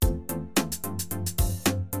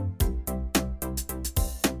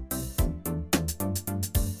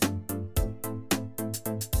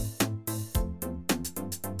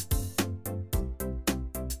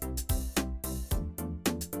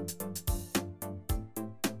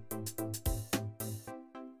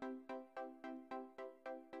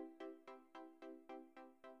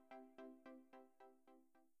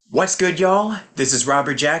What's good, y'all? This is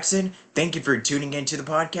Robert Jackson. Thank you for tuning into the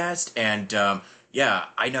podcast. And yeah,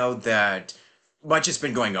 I know that much has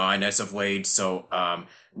been going on as of late.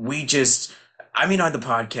 We just, on the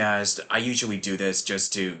podcast, I usually do this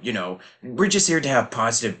just to, we're just here to have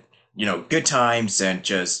positive, good times and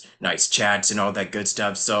just nice chats and all that good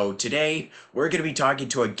stuff. So today we're going to be talking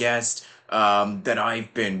to a guest that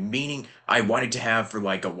I've been meaning I wanted to have for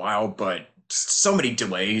like a while, but so many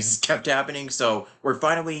delays kept happening. So we're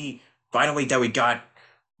finally that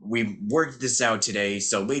we worked this out today.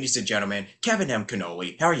 So ladies and gentlemen, Kevin M.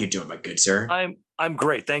 Cannoli, how are you doing, my good sir? I'm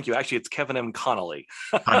great, thank you. Actually, it's Kevin M. Connolly.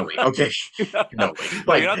 Connolly, okay. No,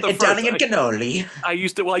 Cannoli. you're not Like the first. Italian cannoli. I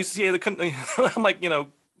used to. Well, I used to say I'm like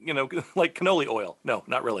like cannoli oil. No,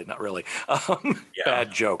 not really, not really. Yeah.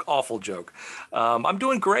 Bad joke, awful joke. I'm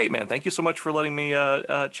doing great, man. Thank you so much for letting me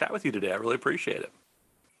chat with you today. I really appreciate it.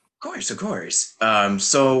 Of course, of course.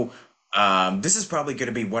 This is probably going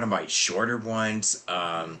to be one of my shorter ones,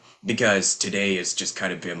 because today has just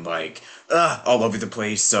kind of been like, all over the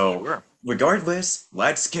place. So, Sure. regardless,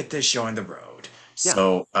 let's get this show on the road.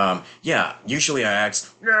 Yeah. Yeah, usually I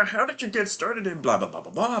ask, yeah, how did you get started in blah, blah, blah,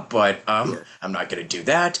 blah, blah, but, Sure. I'm not going to do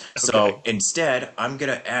that. Okay. So, instead, I'm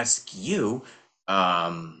going to ask you,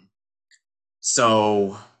 um,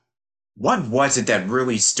 so what was it that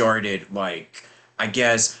really started like I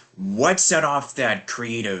guess what set off that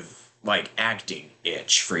creative like acting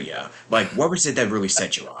itch for you? Like what was it that really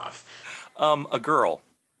set you off? A girl.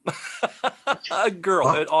 A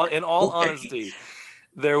girl. Oh, In all okay. honesty,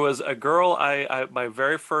 there was a girl. I my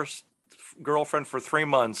very first girlfriend for 3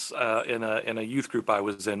 months in a youth group I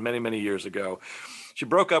was in many years ago. She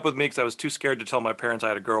broke up with me because I was too scared to tell my parents I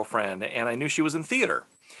had a girlfriend, and I knew she was in theater.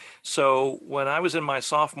 So when I was in my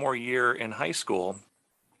sophomore year in high school,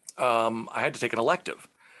 I had to take an elective.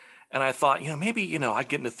 And I thought, maybe, I'd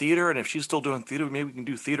get into theater, and if she's still doing theater, maybe we can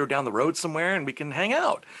do theater down the road somewhere and we can hang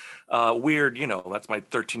out. Weird, that's my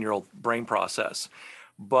 13-year-old brain process.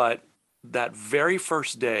 But that very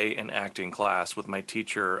first day in acting class with my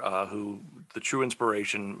teacher, who the true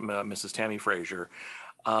inspiration, Mrs. Tammy Frazier,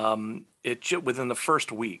 within the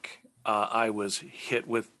first week, I was hit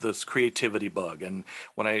with this creativity bug, and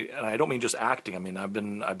I don't mean just acting. I mean I've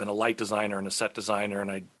been a light designer and a set designer, and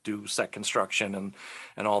I do set construction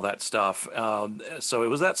and all that stuff. So it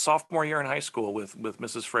was that sophomore year in high school with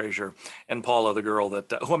Mrs. Frazier and Paula, the girl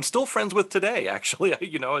that who I'm still friends with today. Actually,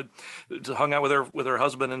 I hung out with her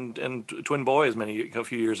husband and twin boys a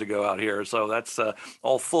few years ago out here. So that's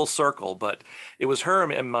all full circle. But it was her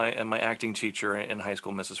and my acting teacher in high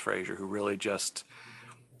school, Mrs. Frazier, who really just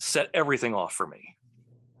set everything off for me.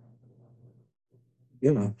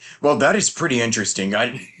 Yeah. Well, that is pretty interesting.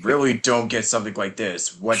 I really don't get something like this.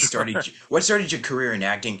 Sure. What started your career in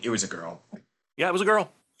acting? It was a girl. Yeah, it was a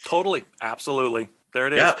girl. Totally. Absolutely. There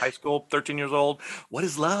it is. Yeah. High school, 13 years old. What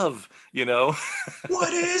is love? You know?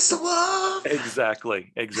 What is love?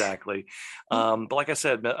 Exactly. Exactly. But like I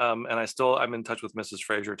said, and I'm in touch with Mrs.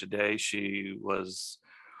 Frazier today. She was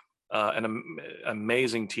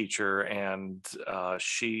amazing teacher, and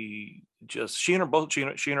she and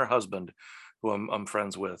her husband, who I'm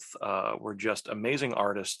friends with, were just amazing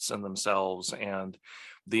artists in themselves, and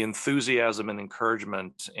the enthusiasm and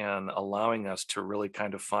encouragement and allowing us to really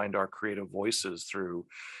kind of find our creative voices through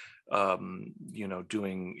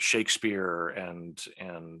doing Shakespeare and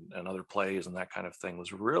other plays and that kind of thing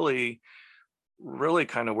was really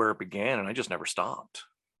kind of where it began, and I just never stopped.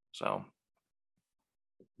 So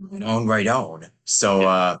Right on, right on.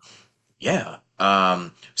 yeah. Yeah.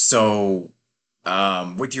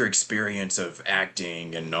 With your experience of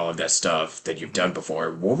acting and all of that stuff that you've Mhm. done before,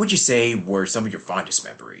 what would you say were some of your fondest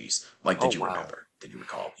memories? Like Oh that you wow. remember, that you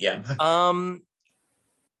recall? Yeah. Um,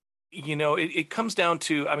 it comes down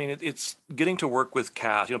to, I mean, it's getting to work with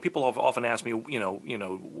cast. People have often asked me,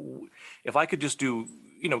 if I could just do,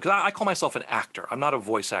 because I call myself an actor. I'm not a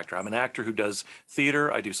voice actor. I'm an actor who does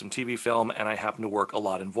theater. I do some TV film, and I happen to work a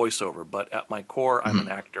lot in voiceover. But at my core, I'm an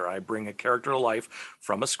Mhm. actor. I bring a character to life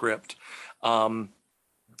from a script. Um,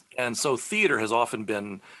 and so theater has often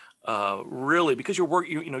been really because you're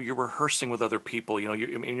rehearsing with other people. I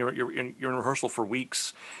mean, you're in rehearsal for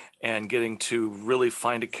weeks and getting to really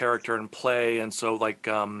find a character and play. And so like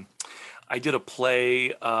I did a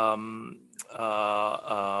play,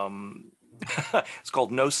 it's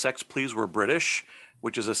called No Sex Please We're British,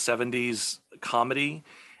 which is a 70s comedy,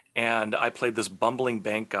 and I played this bumbling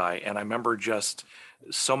bank guy, and I remember just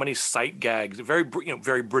so many sight gags, very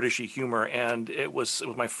very Britishy humor, and it was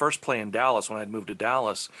my first play in Dallas when I'd moved to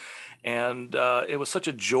Dallas, and it was such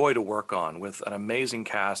a joy to work on with an amazing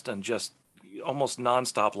cast and just almost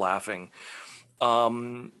nonstop laughing.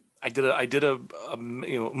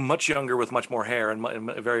 much younger with much more hair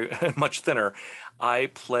and very much thinner.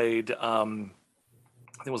 I played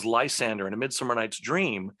it was Lysander in A Midsummer Night's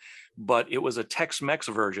Dream, but it was a Tex-Mex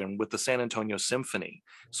version with the San Antonio Symphony.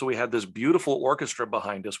 So we had this beautiful orchestra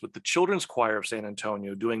behind us with the Children's Choir of San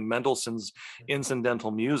Antonio doing Mendelssohn's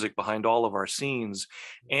incidental music behind all of our scenes.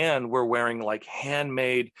 And we're wearing like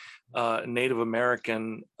handmade Native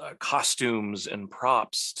American costumes and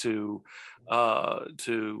props to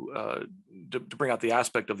bring out the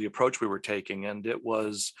aspect of the approach we were taking. And it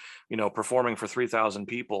was, performing for 3,000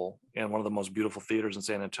 people in one of the most beautiful theaters in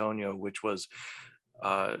San Antonio, which was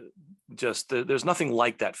there's nothing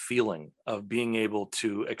like that feeling of being able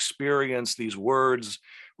to experience these words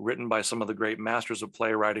written by some of the great masters of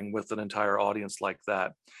playwriting with an entire audience like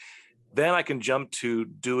that. Then I can jump to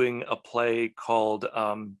doing a play called,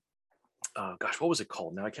 what was it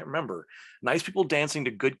called? Now I can't remember. Nice People Dancing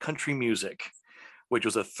to Good Country Music, which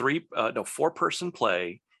was a 4-person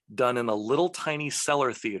play done in a little tiny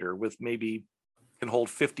cellar theater with maybe can hold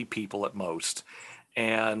 50 people at most.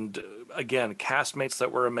 And again, castmates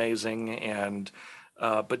that were amazing, and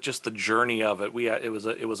but just the journey of it.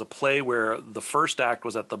 It was a play where the first act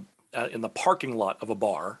was in the parking lot of a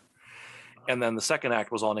bar, and then the second act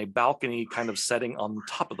was on a balcony kind of setting on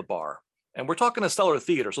top of the bar. And we're talking a cellar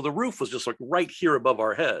theater, so the roof was just like right here above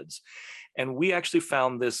our heads. And we actually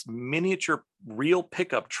found this miniature real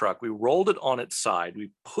pickup truck. We rolled it on its side.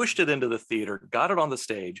 We pushed it into the theater, got it on the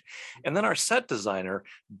stage. And then our set designer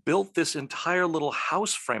built this entire little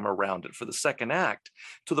house frame around it for the second act,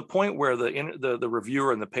 to the point where the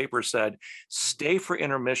reviewer in the paper said, stay for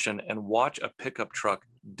intermission and watch a pickup truck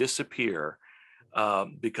disappear,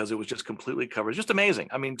 because it was just completely covered. Just amazing.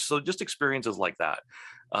 I mean, so just experiences like that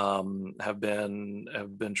have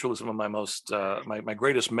been truly some of my most my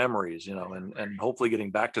greatest memories, and hopefully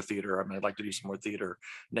getting back to theater. I mean, I'd like to do some more theater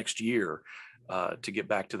next year to get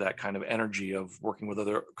back to that kind of energy of working with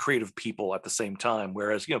other creative people at the same time.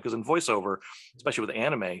 Whereas, because in voiceover, especially with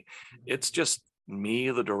anime, it's just me,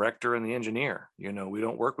 the director, and the engineer. We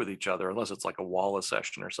don't work with each other unless it's like a Walla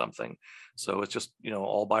session or something. So it's just,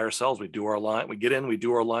 all by ourselves. We do our line, we get in, we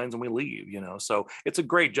do our lines, and we leave. So it's a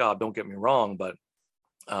great job, don't get me wrong, but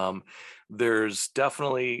there's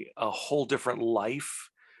definitely a whole different life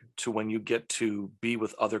to when you get to be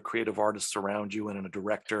with other creative artists around you and a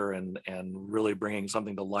director, and really bringing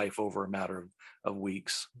something to life over a matter of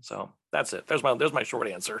weeks. So that's it. There's my short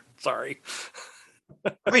answer. Sorry.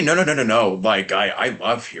 I mean, no. Like, I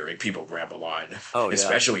love hearing people ramble on, Oh yeah.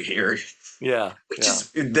 especially here. Yeah. Which is,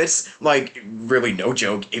 that's like really no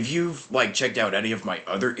joke. If you've like checked out any of my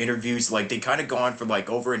other interviews, like they kind of go on for like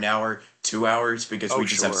over an hour, 2 hours, because we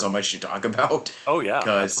just have so much to talk about. Oh yeah,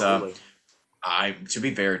 Because absolutely. to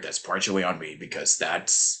be fair, that's partially on me, because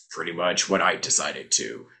that's pretty much what I decided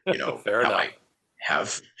to, Fair how enough. I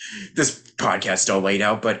have this podcast all laid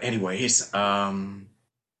out. But anyways,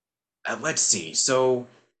 let's see. So,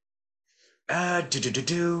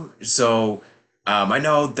 so, I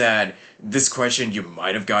know that this question you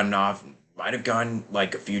might have gotten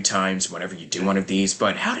like a few times whenever you do one of these,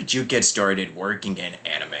 but how did you get started working in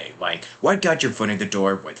anime? Like, what got your foot in the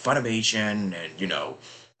door with Funimation and,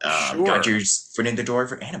 got Sure. your foot in the door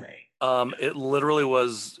for anime? It literally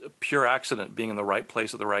was a pure accident, being in the right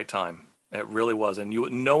place at the right time. It really was, and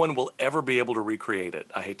no one will ever be able to recreate it.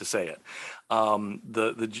 I hate to say it.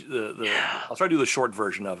 Yeah. I'll try to do the short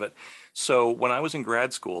version of it. So when I was in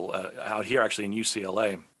grad school out here, actually in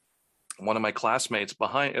UCLA, one of my classmates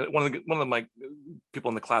one of my people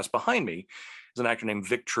in the class behind me is an actor named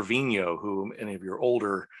Vic Trevino, who any of your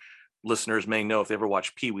older listeners may know if they ever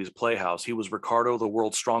watched Pee-wee's Playhouse. He was Ricardo, the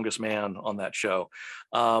world's strongest man on that show.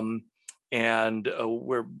 And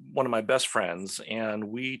we're one of my best friends, and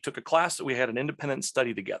we took a class that we had an independent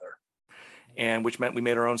study together, and which meant we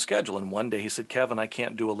made our own schedule. And one day he said, Kevin, I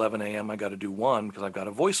can't do 11 a.m. I got to do 1 because I've got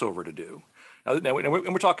a voiceover to do. Now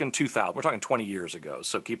we're talking 2000, we're talking 20 years ago.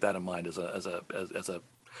 So keep that in mind as a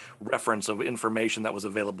reference of information that was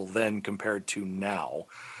available then compared to now.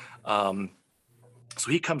 So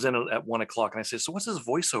he comes in at 1 o'clock, and I say, so what's this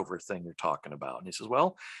voiceover thing you're talking about? And he says,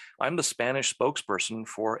 well, I'm the Spanish spokesperson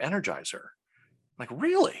for Energizer. I'm like,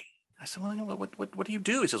 really? I said, well, what do you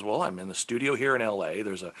do? He says, well, I'm in the studio here in LA.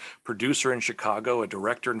 There's a producer in Chicago, a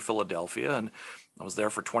director in Philadelphia, and I was there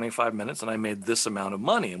for 25 minutes and I made this amount of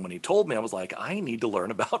money. And when he told me, I was like, I need to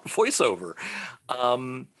learn about voiceover.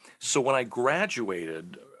 So when I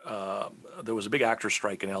graduated, there was a big actor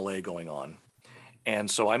strike in LA going on.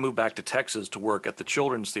 And so I moved back to Texas to work at the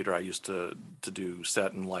children's theater I used to do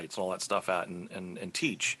set and lights and all that stuff at, and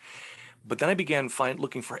teach. But then I began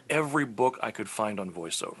looking for every book I could find on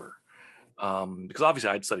voiceover. because obviously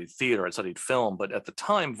I'd studied theater, I'd studied film, but at the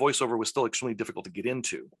time, voiceover was still extremely difficult to get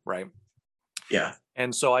into, right? Yeah.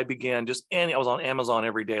 And so I began I was on Amazon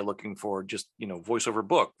every day looking for just, voiceover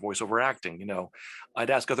book, voiceover acting. I'd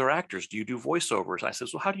ask other actors, do you do voiceovers? I said,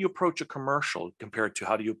 so how do you approach a commercial compared to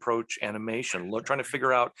how do you approach animation? Trying to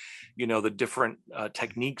figure out, the different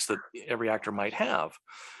techniques that every actor might have.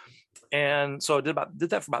 And so I did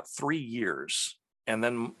that for about 3 years. And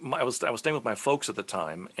then I was staying with my folks at the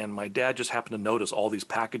time, and my dad just happened to notice all these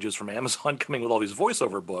packages from Amazon coming with all these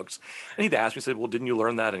voiceover books, and he'd asked me, he said, "Well, didn't you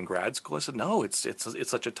learn that in grad school?" I said, "No, it's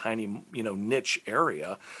such a tiny niche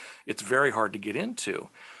area, it's very hard to get into."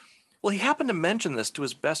 Well, he happened to mention this to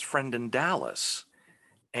his best friend in Dallas,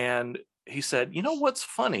 and he said, "You know what's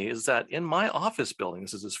funny is that in my office building,"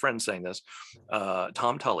 this is his friend saying this,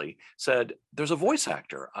 Tom Tully said, "There's a voice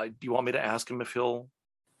actor. Do you want me to ask him if he'll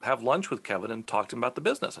have lunch with Kevin and talk to him about the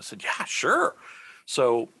business?" I said, "Yeah, sure."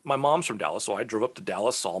 So my mom's from Dallas, so I drove up to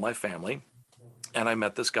Dallas, saw my family, and I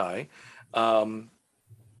met this guy. Um,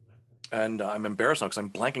 and I'm embarrassed now because I'm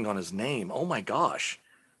blanking on his name. Oh my gosh,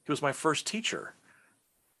 he was my first teacher.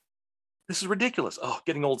 This is ridiculous. Oh,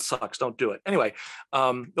 getting old sucks. Don't do it. Anyway,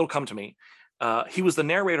 it'll come to me. He was the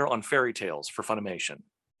narrator on Fairy Tales for Funimation,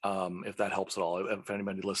 if that helps at all, if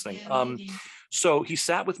anybody listening. So he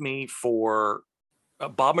sat with me for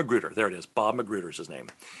Bob Magruder. There it is. Bob Magruder is his name.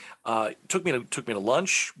 Took me to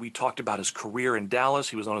lunch. We talked about his career in Dallas.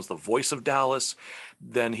 He was known as the voice of Dallas.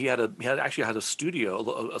 Then he actually had a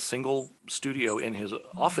studio, a single studio in his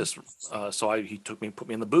office. So he put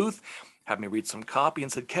me in the booth, had me read some copy,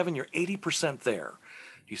 and said, "Kevin, you're 80% there."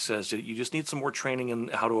 He says, "You just need some more training in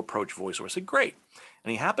how to approach voiceover." I said, "Great."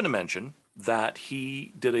 And he happened to mention that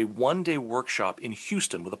he did a one-day workshop in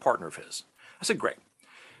Houston with a partner of his. I said, "Great."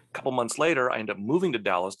 A couple months later, I ended up moving to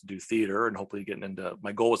Dallas to do theater and hopefully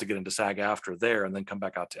my goal was to get into SAG-AFTRA there and then come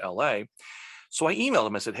back out to LA. So I emailed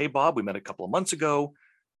him. I said, "Hey, Bob, we met a couple of months ago.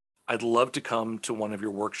 I'd love to come to one of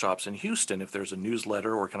your workshops in Houston. If there's a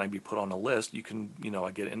newsletter or can I be put on a list, you can,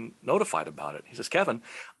 I get notified about it." He says, "Kevin,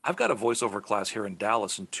 I've got a voiceover class here in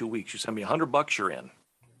Dallas in 2 weeks. You send me $100, you're in."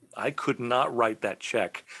 I could not write that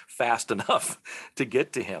check fast enough to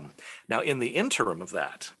get to him. Now, in the interim of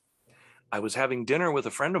that, I was having dinner with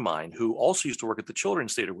a friend of mine who also used to work at the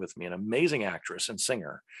Children's Theater with me, an amazing actress and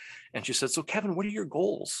singer. And she said, "So Kevin, what are your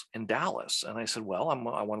goals in Dallas?" And I said, "Well,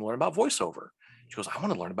 I want to learn about voiceover." She goes, "I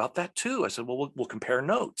want to learn about that too." I said, "Well, we'll compare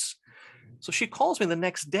notes." So she calls me the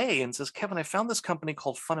next day and says, "Kevin, I found this company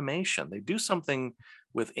called Funimation. They do something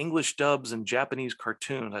with English dubs and Japanese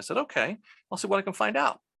cartoons." I said, "Okay, I'll see what I can find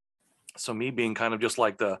out." So me being kind of just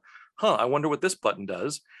like I wonder what this button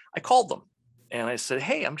does, I called them. And I said,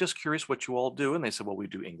 "Hey, I'm just curious what you all do." And they said, "Well, we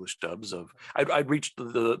do English dubs of." I'd reached one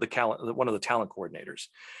of the talent coordinators,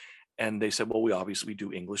 and they said, "Well, we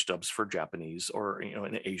do English dubs for Japanese or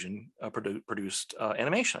an Asian produced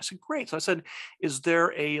animation." I said, "Great." So I said, "Is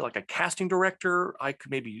there a casting director I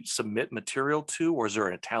could maybe submit material to, or is there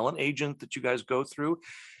a talent agent that you guys go through?"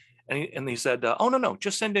 And he said, "Oh, no,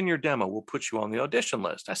 just send in your demo. We'll put you on the audition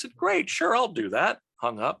list." I said, "Great, sure, I'll do that."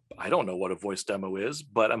 Hung up. I don't know what a voice demo is,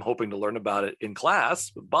 but I'm hoping to learn about it in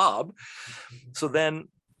class with Bob. So then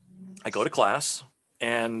I go to class,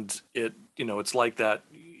 and it's like that.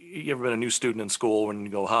 You ever been a new student in school when you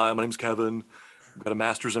go, "Hi, my name's Kevin. I've got a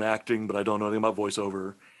master's in acting, but I don't know anything about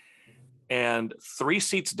voiceover." And 3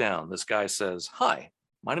 seats down, this guy says, "Hi,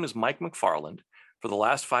 my name is Mike McFarland. For the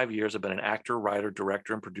last 5 years, I've been an actor, writer,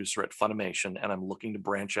 director, and producer at Funimation, and I'm looking to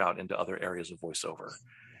branch out into other areas of voiceover."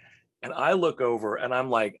 And I look over and I'm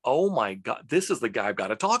like, "Oh my God, this is the guy I've got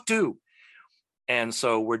to talk to." And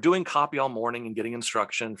so we're doing copy all morning and getting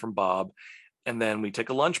instruction from Bob. And then we take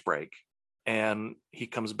a lunch break and he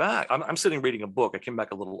comes back. I'm sitting reading a book. I came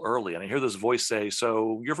back a little early and I hear this voice say,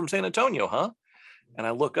 "So you're from San Antonio, huh?" And I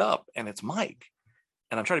look up and it's Mike.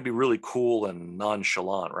 And I'm trying to be really cool and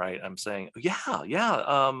nonchalant, right? I'm saying, "Yeah, yeah.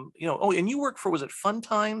 Oh, and you work for, was it Fun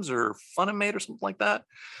Times or Funimate or something like that?"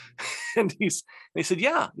 And he said,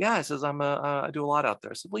 "Yeah, yeah." I says, I do a lot out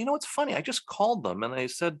there." I said, "Well, it's funny. I just called them and they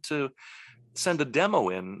said to send a demo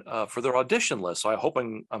in for their audition list. So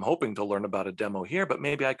I'm hoping to learn about a demo here, but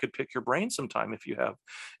maybe I could pick your brain sometime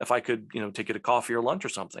if I could, take you to coffee or lunch or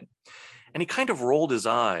something." And he kind of rolled his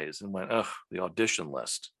eyes and went, "Ugh, the audition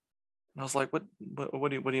list." And I was like, what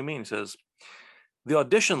do you mean?" He says, "The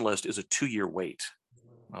audition list is a 2-year wait."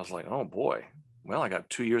 I was like, "Oh boy. Well, I got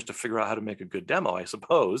 2 years to figure out how to make a good demo, I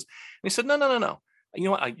suppose." And he said, "No, no, no, no. You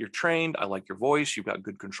know what? You're trained. I like your voice. You've got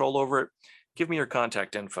good control over it. Give me your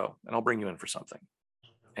contact info and I'll bring you in for something."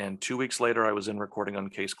 And 2 weeks later, I was in recording on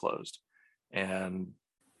Case Closed. And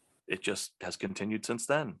it just has continued since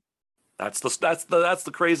then. That's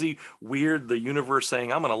the crazy weird, the universe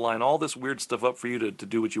saying, I'm going to line all this weird stuff up for you to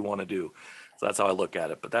do what you want to do. So that's how I look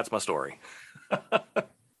at it. But that's my story.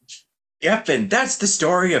 Yep, and that's the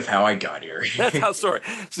story of how I got here. That's how story.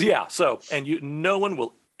 So yeah. So and you, no one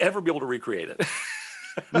will ever be able to recreate it.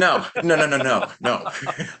 No, no, no, no, no, no.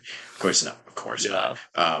 Of course not. Of course not.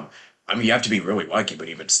 Yeah. I mean, you have to be really lucky, but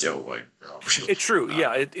even still, like, It's true. uh,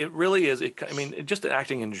 Yeah, it really is. I mean, just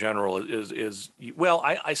acting in general is well,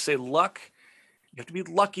 I say luck. You have to be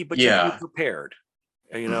lucky, but you have to be yeah. prepared.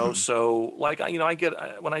 Mhm. So like, I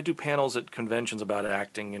get when I do panels at conventions about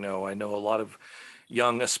acting, I know a lot of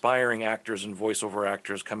young aspiring actors and voiceover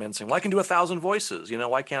actors come in saying, well, I can do 1,000 voices.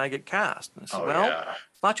 Why can't I get cast? And I said, Oh well, yeah.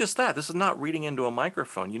 it's not just that. This is not reading into a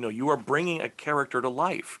microphone. You are bringing a character to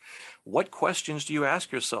life. What questions do you ask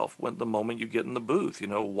yourself when the moment you get in the booth?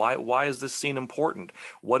 Why is this scene important?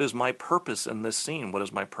 What is my purpose in this scene? What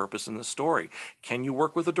is my purpose in this story? Can you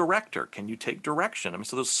work with a director? Can you take direction? I mean,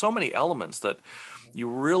 so there's so many elements that you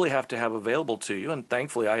really have to have available to you. And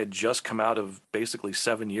thankfully, I had just come out of basically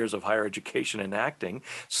 7 years of higher education in acting,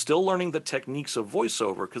 still learning the techniques of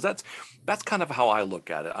voiceover, because that's kind of how I look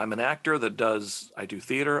at it. I'm an actor I do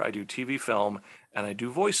theater, I do TV film, and I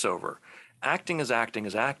do voiceover. Acting is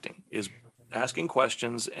asking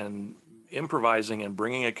questions and improvising and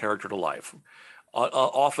bringing a character to life,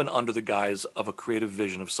 often under the guise of a creative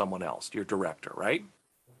vision of someone else, your director, right?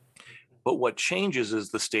 But what changes is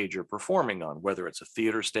the stage you're performing on, whether it's a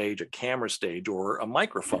theater stage, a camera stage, or a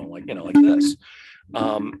microphone, like this.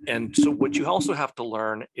 And so, what you also have to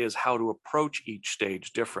learn is how to approach each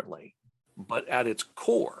stage differently. But at its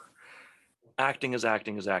core, acting is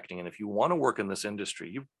acting is acting. And if you want to work in this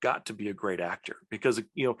industry, you've got to be a great actor because,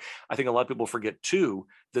 I think a lot of people forget too,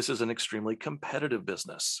 this is an extremely competitive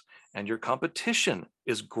business and your competition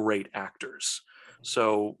is great actors.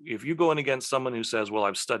 So if you go in against someone who says, well,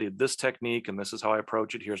 I've studied this technique and this is how I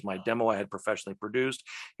approach it. Here's my demo I had professionally produced.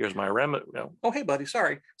 Here's my oh, hey, buddy.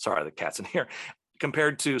 Sorry, the cat's in here.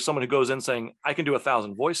 Compared to someone who goes in saying, I can do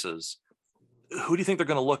 1,000 voices, who do you think they're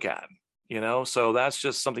going to look at? So that's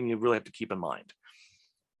just something you really have to keep in mind.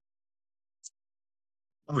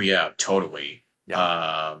 Oh yeah, totally.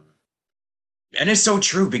 Yeah, Um, and it's so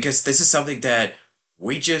true because this is something that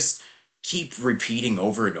we just keep repeating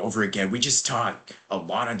over and over again. We just talk a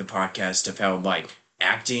lot on the podcast of how like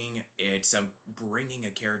acting, it's bringing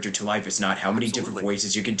a character to life. It's not how many different absolutely.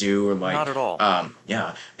 voices you can do or like Not at all.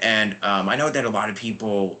 yeah. And I know that a lot of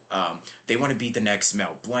people they want to be the next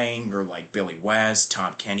Mel Blanc or like Billy West,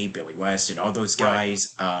 Tom Kenny, Billy West, and all those Right.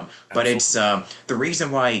 guys. But it's Absolutely. the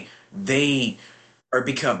reason why they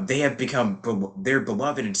they have become they're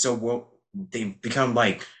beloved and so well they've become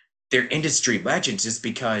like they're industry legends is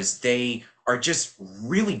because they are just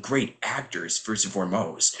really great actors first and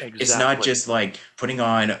foremost. It's not Exactly. just like putting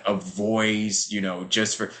on a voice,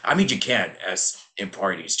 just for I mean you can as in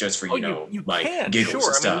parties just for, Oh, you like can, giggles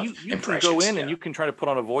and sure. I mean, stuff, you can go impressions, in and yeah. you can try to put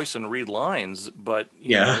on a voice and read lines, but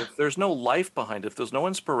Yeah. if there's no life behind it, if there's no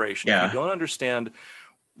inspiration, if you Yeah. don't understand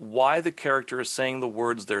why the character is saying the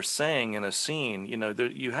words they're saying in a scene,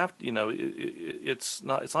 you have, it's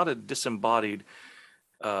not a disembodied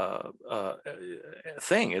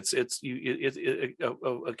thing. It's you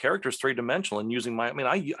a character is three-dimensional and using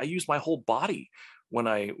I use my whole body when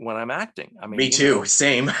I'm acting. I mean, Me too.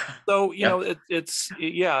 Same. so Yeah. it's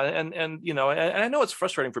yeah, and I know it's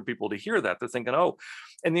frustrating for people to hear that. They're thinking, oh,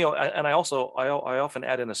 and and I often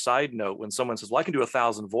add in a side note when someone says, well, I can do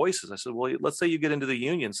 1,000 voices. I said, well, let's say you get into the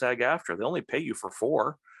union SAG-AFTRA, they only pay you for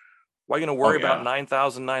four. Why are you going to Oh worry about yeah.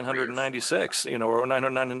 9,996, or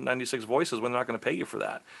 996 voices when they're not going to pay you for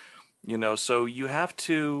that? So you have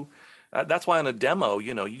to, that's why on a demo,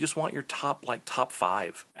 you just want your top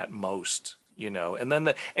five at most, and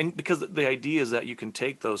then and because the idea is that you can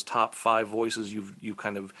take those top five voices you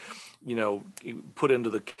kind of, you put into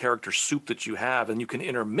the character soup that you have, and you can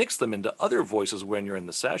intermix them into other voices when you're in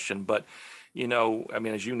the session. But, I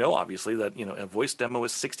mean, as obviously that, a voice demo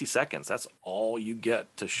is 60 seconds. That's all you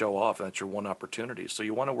get to show off. And that's your one opportunity. So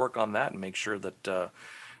you want to work on that and make sure that,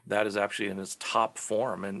 that is actually in its top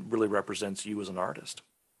form and really represents you as an artist.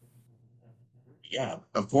 Yeah,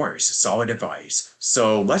 of course. Solid advice.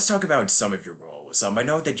 So let's talk about some of your roles. I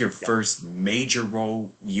know that your Yeah, first major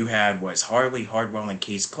role you had was Harley Hardwell in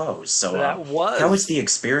Case Closed. So that how was was. the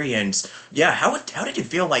experience? Yeah, how did it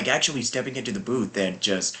feel like actually stepping into the booth and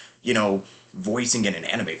just, voicing in an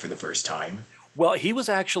anime for the first time? Well, that was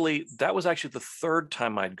actually the third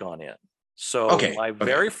time I'd gone in. So Okay, my okay.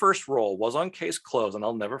 very first role was on Case Closed, and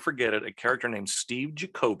I'll never forget it. A character named Steve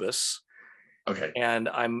Jacobus. Okay. And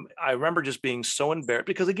I remember just being so embarrassed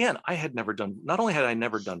because again, not only had I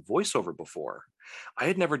never done voiceover before, I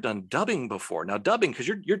had never done dubbing before. Now dubbing, because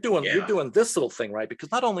you're Yeah. doing this little thing, right?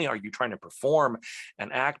 Because not only are you trying to perform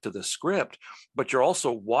and act to the script, but you're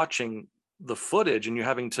also watching the footage and you're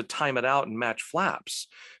having to time it out and match flaps.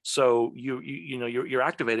 So you're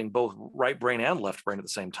activating both right brain and left brain at the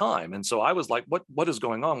same time. And so I was like, what is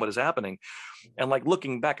going on? What is happening? And like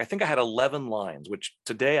looking back, I think I had 11 lines, which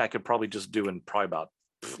today I could probably just do in probably about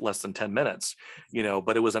less than 10 minutes,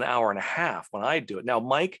 but it was an hour and a half when I do it. Now,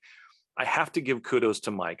 Mike, I have to give kudos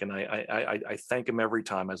to Mike, and I thank him every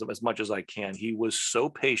time as much as I can. He was so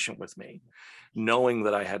patient with me, knowing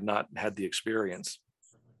that I had not had the experience.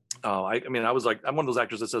 I mean, I was like, I'm one of those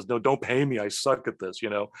actors that says, no, don't pay me. I suck at this.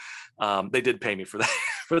 They did pay me for that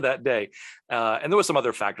for that day, and there was some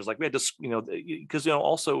other factors like we had to, because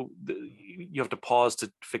also you have to pause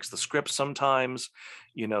to fix the script sometimes,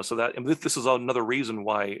 so that and this is another reason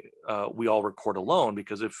why we all record alone,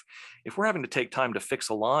 because if we're having to take time to fix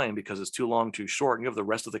a line because it's too long, too short, and you have the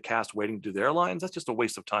rest of the cast waiting to do their lines, that's just a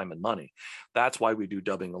waste of time and money. That's why we do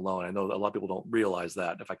dubbing alone. I know a lot of people don't realize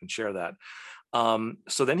that. If I can share that.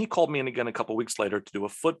 So then he called me in again a couple of weeks later to do a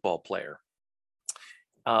football player.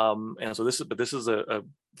 And so this is a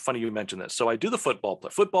funny you mentioned this. So I do the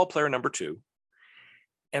football player number 2.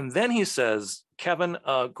 And then he says, Kevin,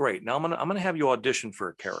 great. Now I'm gonna have you audition for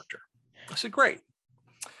a character. I said, great.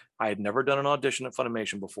 I had never done an audition at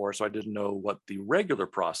Funimation before, so I didn't know what the regular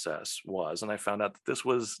process was. And I found out that this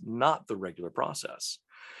was not the regular process.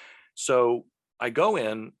 So I go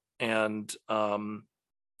in and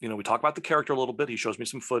we talk about the character a little bit. He shows me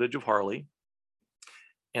some footage of Harley.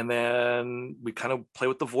 And then we kind of play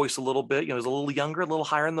with the voice a little bit. He's a little younger, a little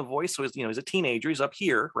higher in the voice. So he's a teenager. He's up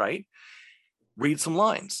here, right? Read some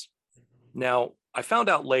lines. Now, I found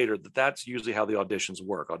out later that that's usually how the auditions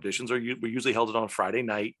work. Auditions we're usually held on a Friday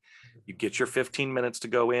night. You get your 15 minutes to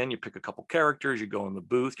go in. You pick a couple characters. You go in the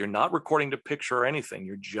booth. You're not recording to picture or anything.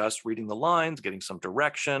 You're just reading the lines, getting some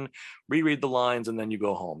direction, reread the lines, and then you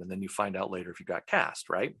go home. And then you find out later if you got cast,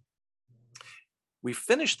 right? We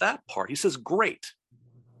finished that part. He says, great.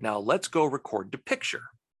 Now let's go record to picture.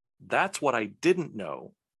 That's what I didn't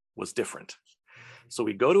know was different. So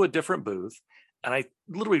we go to a different booth, and I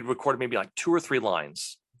literally recorded maybe like 2 or 3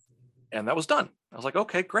 lines, and that was done. I was like,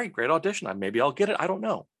 okay, great audition. Maybe I'll get it. I don't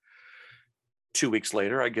know. 2 weeks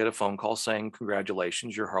later, I get a phone call saying,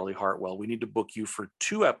 congratulations, you're Harley Hartwell. We need to book you for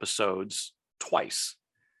 2 episodes twice.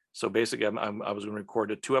 So basically, I was going to record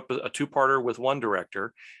a 2-parter with one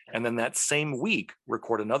director, and then that same week,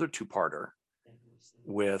 record another 2-parter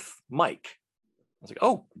with Mike. I was like,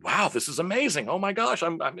 oh, wow, this is amazing. Oh my gosh, I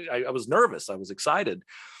was nervous. I was excited.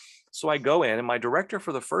 So I go in, and my director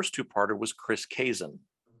for the first 2-parter was Chris Kazin,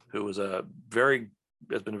 who was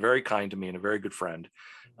has been very kind to me and a very good friend,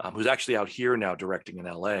 who's actually out here now directing in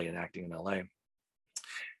LA and acting in LA.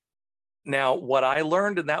 Now, what I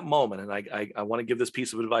learned in that moment, and I want to give this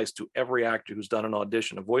piece of advice to every actor who's done an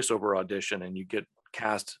audition, a voiceover audition, and you get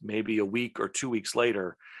cast maybe a week or 2 weeks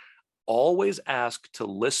later, always ask to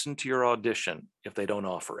listen to your audition if they don't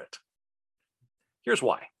offer it. Here's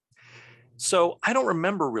why. So I don't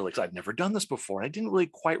remember really, because I've never done this before. I didn't really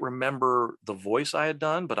quite remember the voice I had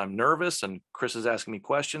done, but I'm nervous, and Chris is asking me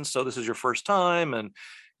questions. So this is your first time, and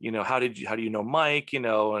how do you know Mike?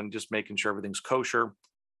 And just making sure everything's kosher.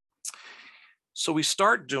 So we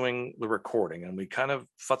start doing the recording, and we kind of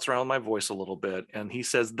futz around with my voice a little bit. And he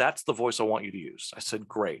says, that's the voice I want you to use. I said,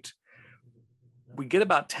 great. We get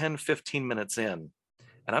about 10, 15 minutes in,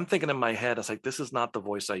 and I'm thinking in my head, I was like, this is not the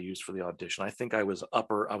voice I used for the audition. I think I was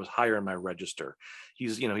higher in my register.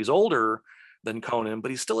 He's older than Conan,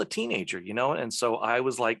 but he's still a teenager, And so I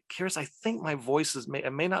was like, I think my voice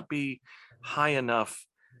may not be high enough.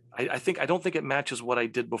 I don't think it matches what I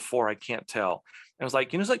did before. I can't tell. And I was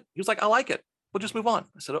like, he was like, I like it. We'll just move on.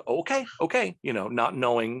 I said, okay. Not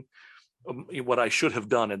knowing what I should have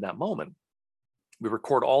done in that moment. We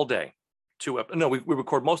record all day. We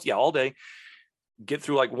record all day, get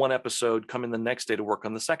through like 1 episode, come in the next day to work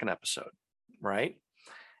on the second episode, right?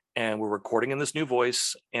 And we're recording in this new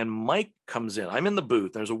voice, and Mike comes in. I'm in the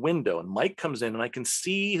booth, there's a window, and Mike comes in, and I can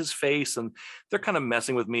see his face, and they're kind of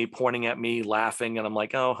messing with me, pointing at me, laughing, and I'm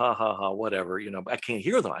like, oh, ha, ha, ha, whatever, I can't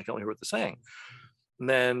hear them. I can't hear what they're saying. And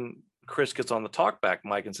then Chris gets on the talkback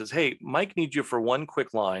mic and says, hey, Mike needs you for 1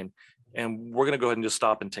 quick line, and we're going to go ahead and just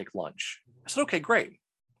stop and take lunch. I said, okay, great.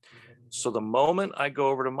 So the moment I go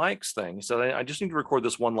over to Mike's thing, he said, I just need to record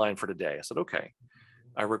this 1 line for today. I said, okay.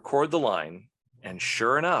 I record the line, and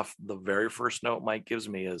sure enough, the very first note Mike gives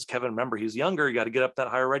me is, Kevin, remember, he's younger. You got to get up that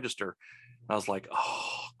higher register. And I was like,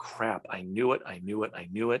 oh, crap. I knew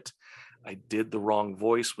it. I did the wrong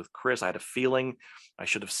voice with Chris. I had a feeling I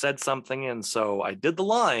should have said something. And so I did the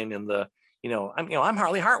line in the, I'm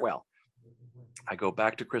Harley Hartwell. I go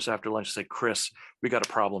back to Chris after lunch and say, Chris, we got a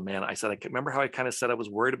problem, man. I said, I can remember how I kind of said I was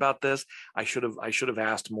worried about this. I should have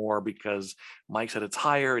asked more because Mike said it's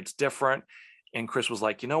higher, it's different. And Chris was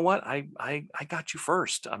like, you know what? I got you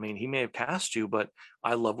first. I mean, he may have cast you, but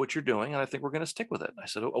I love what you're doing. And I think we're going to stick with it. I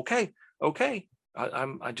said, okay.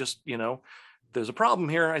 I just, there's a problem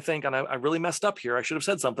here, I think. And I really messed up here. I should have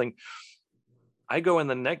said something. I go in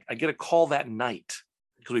the next, I get a call that night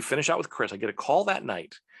because we finish out with Chris. I get a call that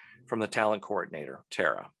night from the talent coordinator,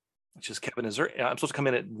 Tara. She says, Kevin, I'm supposed to come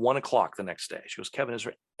in at 1:00 the next day. She goes, Kevin, is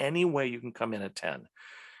there any way you can come in at 10?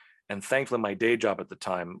 And thankfully, my day job at the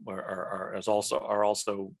time are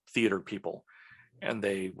also theater people. And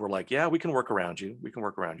they were like, yeah, we can work around you. We can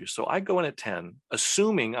work around you. So I go in at 10,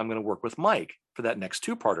 assuming I'm going to work with Mike for that next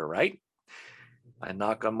two-parter, right? I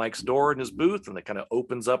knock on Mike's door in his booth and it kind of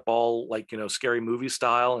opens up all like, scary movie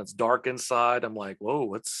style. And it's dark inside. I'm like,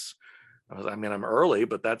 whoa, I'm early,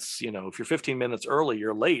 but that's, if you're 15 minutes early,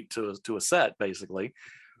 you're late to a set, basically.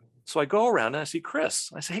 So I go around and I see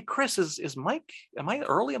Chris. I say, hey, Chris, is Mike, am I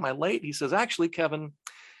early? Am I late? He says, actually, Kevin,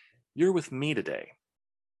 you're with me today.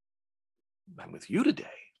 I'm with you today.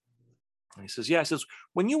 And he says, yeah. He says,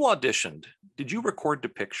 when you auditioned, did you record the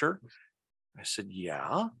picture? I said,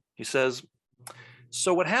 yeah. He says,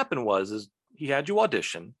 so what happened is he had you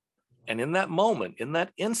audition. And in that moment, in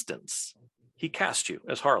that instance, he cast you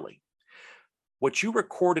as Harley. What you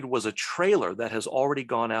recorded was a trailer that has already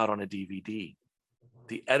gone out on a DVD.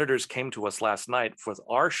 The editors came to us last night for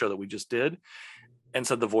our show that we just did and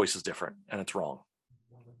said the voice is different and it's wrong.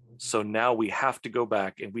 So now we have to go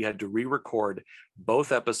back and we had to re-record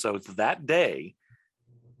both episodes that day,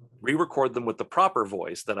 re-record them with the proper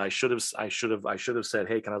voice that I should have said,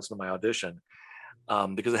 hey, can I listen to my audition?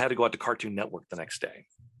 Because it had to go out to Cartoon Network the next day.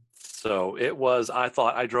 So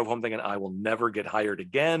I drove home thinking I will never get hired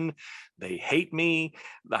again. They hate me.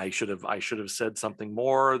 I should have said something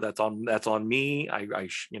more. That's on me.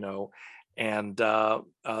 And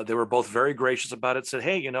they were both very gracious about it. Said,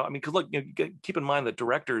 hey, because look, keep in mind that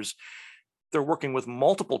directors, they're working with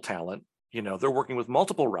multiple talent. They're working with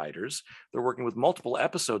multiple writers. They're working with multiple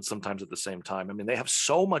episodes sometimes at the same time. I mean, they have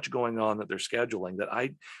so much going on that they're scheduling that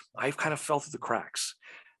I've kind of fell through the cracks.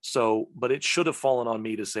 So, but it should have fallen on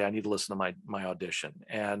me to say, I need to listen to my audition.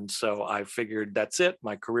 And so I figured that's it.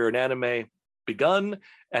 My career in anime begun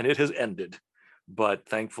and it has ended. But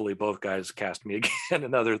thankfully, both guys cast me again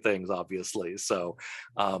and other things, obviously. So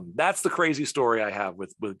that's the crazy story I have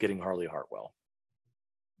with getting Harley Hartwell.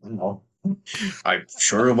 No. I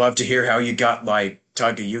sure love to hear how you got like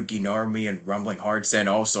Takayuki Narumi and Rumbling Hearts, and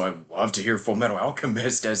also I'd love to hear Full Metal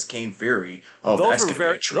Alchemist as Cain Fury. Oh,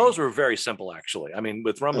 those were very simple, actually. I mean,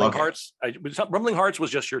 with Rumbling Hearts, Rumbling Hearts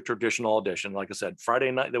was just your traditional audition. Like I said,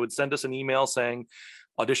 Friday night, they would send us an email saying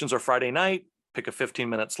auditions are Friday night, pick a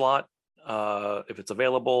 15-minute slot. If it's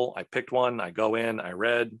available, I picked one, I go in, I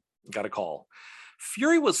read, got a call.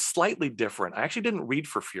 Fury was slightly different. I actually didn't read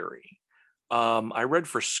for Fury. I read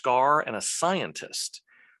for Scar and a scientist,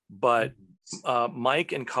 but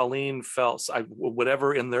Mike and Colleen felt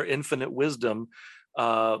whatever in their infinite wisdom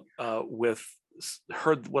with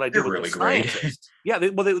heard what I did with really the scientist. Yeah, they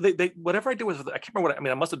whatever I did with I can't remember what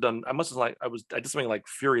I did something like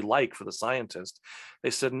Fury like for the scientist. They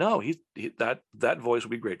said no, that voice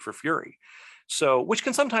would be great for Fury. So which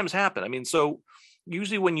can sometimes happen. I mean, so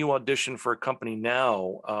usually when you audition for a company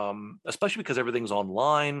now, especially because everything's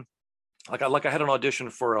online. Like I had an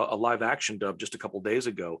audition for a live action dub just a couple of days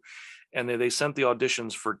ago, and they sent the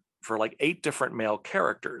auditions for like 8 different male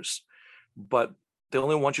characters, but they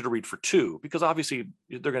only want you to read for 2 because obviously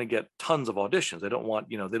they're going to get tons of auditions. They don't want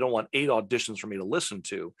 8 auditions for me to listen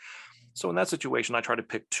to. So in that situation, I try to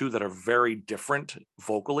pick 2 that are very different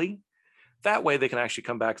vocally. That way they can actually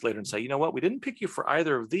come back later and say, you know what, we didn't pick you for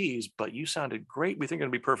either of these, but you sounded great. We think you're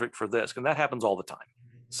going to be perfect for this. And that happens all the time.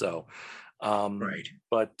 So right.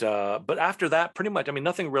 But after that, pretty much, I mean,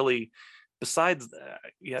 nothing really besides,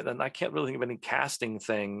 and I can't really think of any casting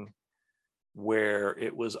thing where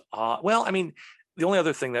it was, well, I mean, the only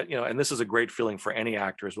other thing that, and this is a great feeling for any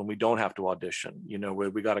actor is when we don't have to audition, where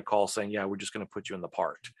we got a call saying, yeah, we're just going to put you in the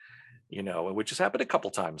part, which has happened a couple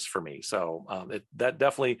times for me. So that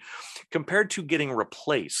definitely, compared to getting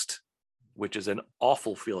replaced, which is an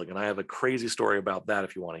awful feeling. And I have a crazy story about that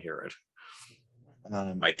if you want to hear it.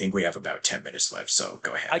 I think we have about 10 minutes left, so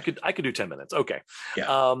go ahead. I could do 10 minutes. Okay.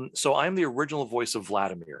 Yeah. So I'm the original voice of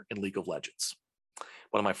Vladimir in League of Legends.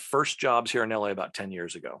 One of my first jobs here in LA about 10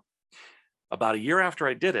 years ago. About a year after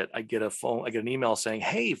I did it, I get an email saying,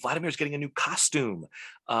 "Hey, Vladimir's getting a new costume.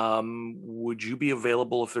 Would you be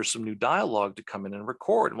available if there's some new dialogue to come in and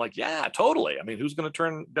record?" I'm like, "Yeah, totally. I mean, who's going to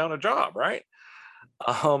turn down a job, right?"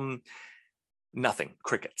 Um, Nothing,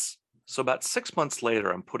 crickets. So about 6 months later,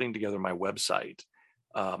 I'm putting together my website,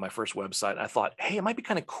 my first website. I thought, hey, it might be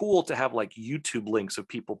kind of cool to have like YouTube links of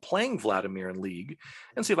people playing Vladimir in League,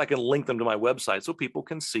 and see if I can link them to my website so people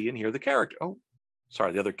can see and hear the character. Oh,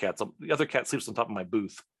 sorry, the other cat sleeps on top of my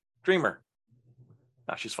booth. Dreamer.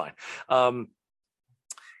 No, she's fine.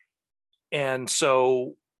 And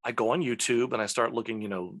so I go on YouTube and I start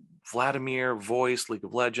looking, Vladimir voice, League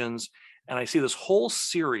of Legends, and I see this whole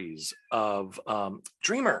series of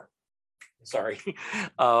Dreamer. Sorry.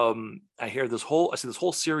 I see this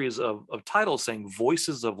whole series of titles saying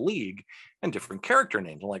voices of League and different character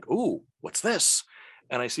names. I'm like, ooh, what's this?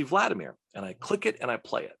 And I see Vladimir and I click it and I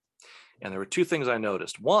play it. And there were two things I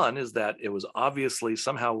noticed. One is that it was obviously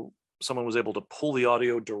somehow someone was able to pull the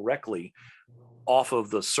audio directly off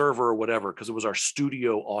of the server or whatever, because it was our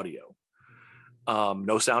studio audio.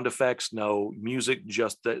 No sound effects, no music,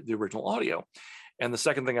 just the original audio. And the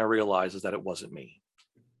second thing I realized is that it wasn't me.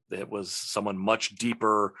 It was someone much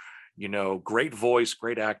deeper, great voice,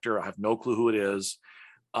 great actor. I have no clue who it is.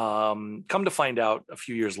 Come to find out a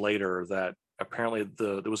few years later that apparently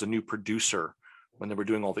there was a new producer when they were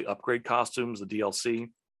doing all the upgrade costumes, the DLC,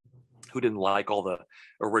 who didn't like all the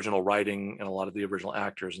original writing and a lot of the original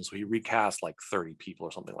actors. And so he recast like 30 people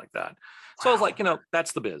or something like that. So I was like,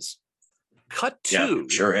 that's the biz. Yeah,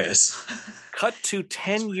 sure is. Cut to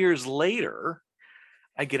 10 years later,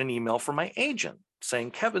 I get an email from my agent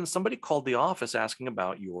saying, "Kevin, somebody called the office asking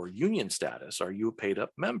about your union status. Are you a paid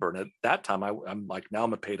up member?" And at that time, I'm like, now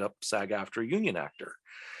I'm a paid up SAG-AFTRA union actor.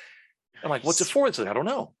 I'm like, "What's it for?" It's like, "I don't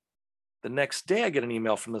know." The next day, I get an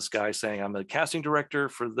email from this guy saying, "I'm the casting director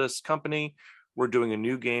for this company. We're doing a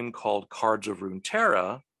new game called Cards of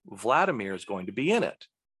Runeterra. Vladimir is going to be in it."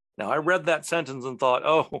 Now, I read that sentence and thought,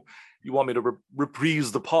 oh, you want me to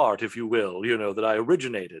reprise the part, if you will, that I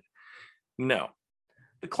originated. No.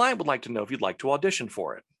 The client would like to know if you'd like to audition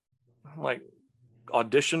for it. I'm like,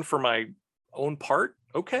 audition for my own part?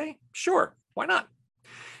 Okay, sure. Why not?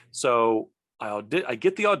 So I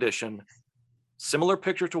get the audition. Similar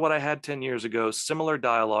picture to what I had 10 years ago, similar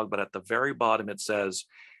dialogue, but at the very bottom it says,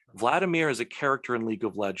 "Vladimir is a character in League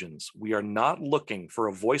of Legends. We are not looking for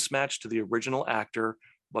a voice match to the original actor,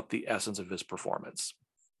 but the essence of his performance."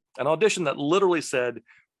 An audition that literally said,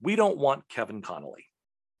 "We don't want Kevin Connolly,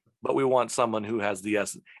 but we want someone who has the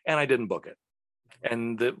essence." And I didn't book it.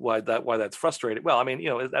 And why that's frustrating. Well, I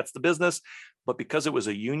mean, that's the business, but because it was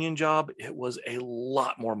a union job, it was a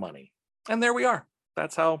lot more money. And there we are.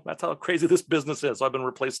 That's how crazy this business is. So I've been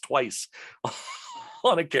replaced twice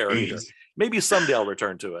on a character. Jeez. Maybe someday I'll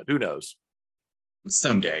return to it. Who knows?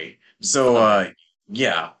 Someday. So, Someday.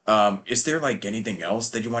 yeah. Is there like anything else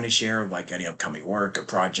that you want to share, like any upcoming work or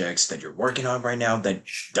projects that you're working on right now that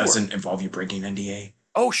Sure. doesn't involve you breaking NDA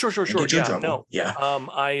Oh, sure. and get you in Yeah, trouble? no. Yeah,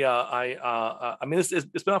 I mean,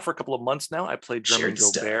 it's been out for a couple of months now. I played share German the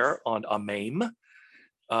stuff. Gobert on Amame.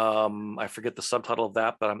 I forget the subtitle of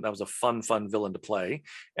that, but that was a fun villain to play.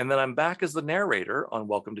 And then I'm back as the narrator on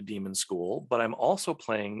Welcome to Demon School, but I'm also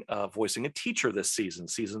playing, voicing a teacher this season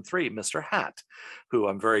 3, Mr. Hat, who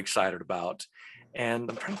I'm very excited about. And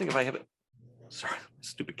I'm trying to think if I have it. Sorry,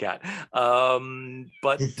 stupid cat.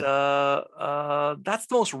 But that's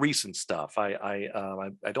the most recent stuff. I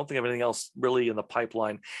don't think I have anything else really in the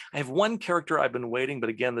pipeline. I have one character I've been waiting, but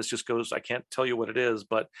again, this just goes, I can't tell you what it is,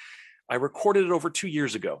 but I recorded it over 2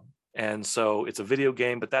 years ago. And so it's a video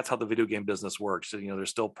game, but that's how the video game business works. So, there's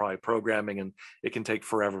still probably programming and it can take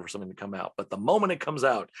forever for something to come out. But the moment it comes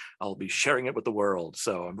out, I'll be sharing it with the world.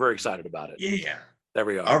 So I'm very excited about it. Yeah. There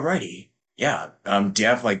we are. Alrighty. Yeah. Do you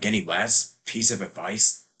have like any last piece of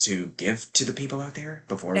advice to give to the people out there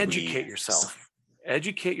before we Educate yourself.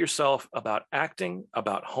 Educate yourself about acting,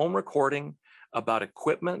 about home recording, about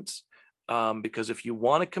equipment. Because if you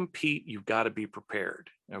want to compete, you've got to be prepared.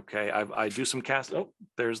 Okay, I do some cast. Oh,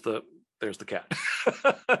 there's the cat.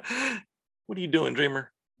 What are you doing, Dreamer?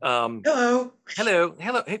 Hello. Hello.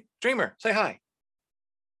 Hey, Dreamer, say hi.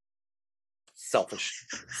 Selfish.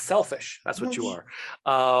 That's what you are.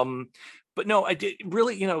 But no, I did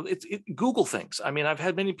really, it's Google things. I mean, I've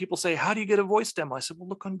had many people say, "How do you get a voice demo?" I said, "Well,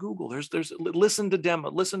 look on Google. There's listen to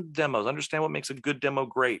demos, understand what makes a good demo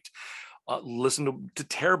great. Listen to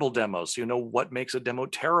terrible demos so you know what makes a demo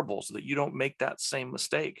terrible so that you don't make that same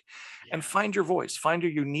mistake. And find your voice, find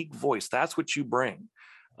your unique voice. That's what you bring.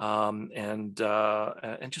 And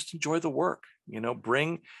just enjoy the work.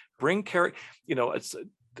 Bring character. It's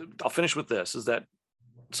I'll finish with this, is that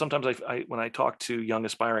sometimes when I talk to young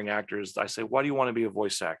aspiring actors, I say, why do you want to be a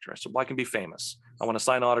voice actor? I said, well, I can be famous. I want to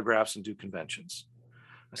sign autographs and do conventions.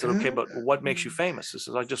 I said, okay, but what makes you famous? He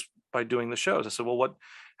says, I just by doing the shows. I said, well, what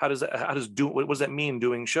does that mean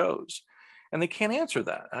doing shows? And they can't answer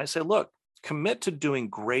that. And I say, look, commit to doing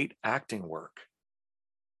great acting work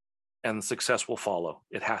and success will follow.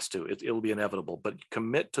 It has to, it'll be inevitable, but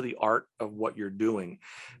commit to the art of what you're doing.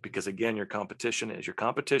 Because again, your competition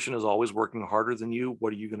is always working harder than you.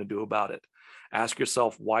 What are you going to do about it? Ask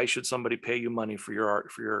yourself, why should somebody pay you money for your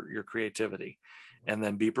art, for your creativity? And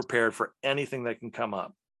then be prepared for anything that can come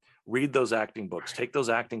up. Read those acting books, take those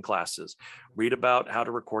acting classes, read about how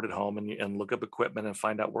to record at home and look up equipment and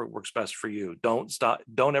find out what works best for you. Don't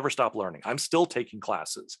ever stop learning. I'm still taking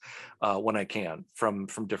classes when I can from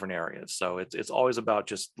different areas. So it's always about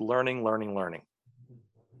just learning.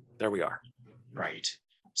 There we are. Right.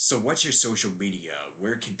 So what's your social media?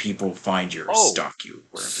 Where can people find you or stalk you?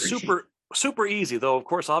 Super easy, though, of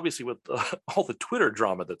course, obviously with all the Twitter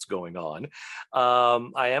drama that's going on.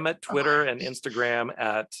 I am at Twitter and Instagram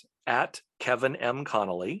at Kevin M.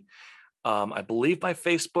 Connolly. I believe my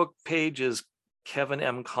Facebook page is Kevin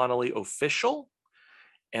M. Connolly Official.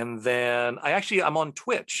 And then I'm on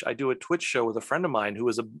Twitch. I do a Twitch show with a friend of mine who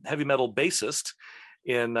is a heavy metal bassist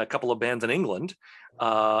in a couple of bands in England.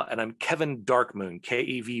 And I'm Kevin Darkmoon,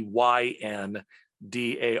 KEVYN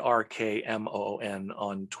DARKMOON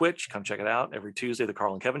on Twitch. Come check it out every Tuesday, the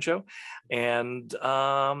Carl and Kevin Show. And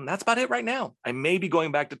that's about it right now. I may be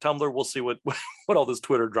going back to Tumblr. We'll see what all this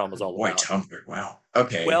Twitter drama is all about. Tumblr, wow.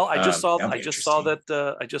 Okay. Well, I just saw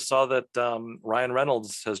that Ryan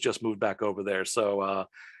Reynolds has just moved back over there. So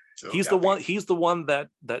he's the one that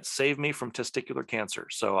saved me from testicular cancer.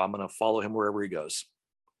 So I'm gonna follow him wherever he goes.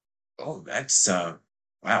 Oh, that's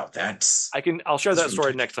wow, I'll share that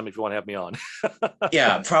story next time if you want to have me on.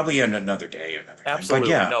 Yeah, probably on another day.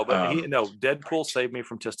 Absolutely. Time. But yeah, Deadpool saved me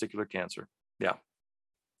from testicular cancer. Yeah,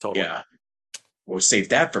 totally. Yeah, we'll save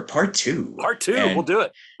that for part 2. We'll do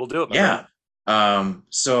it. Yeah. Man.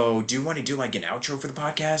 So do you want to do like an outro for the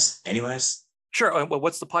podcast? Anyways? Sure.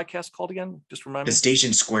 What's the podcast called again? Just remind me. The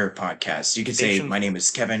Station Square Podcast. You can say, my name is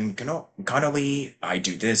Kevin Connolly. I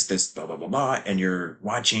do this, blah, blah, blah, blah. And you're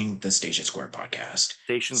watching the Station Square Podcast.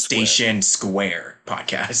 Station Square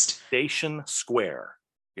Podcast. Station Square.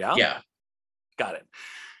 Yeah? Yeah. Got it.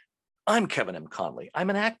 I'm Kevin M. Connolly. I'm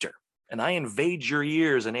an actor, and I invade your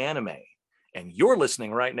ears in anime. And you're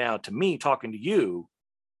listening right now to me talking to you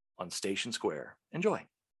on Station Square. Enjoy.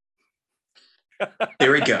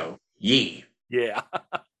 There we go. Yee. Yeah.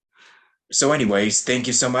 So anyways, thank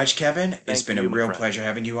you so much, Kevin. It's been a real pleasure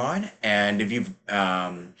having you on. And if you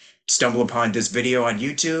stumble upon this video on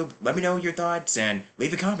YouTube, let me know your thoughts and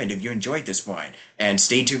leave a comment if you enjoyed this one. And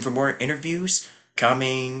stay tuned for more interviews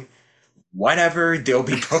coming whenever they'll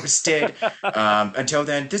be posted. Until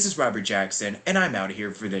then, this is Robert Jackson, and I'm out of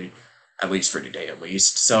here at least for today at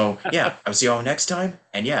least. So yeah, I'll see you all next time.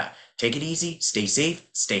 And yeah, take it easy, stay safe,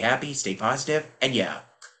 stay happy, stay positive, and yeah.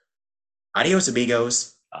 Adios,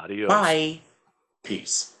 amigos. Adios. Bye.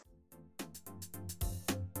 Peace.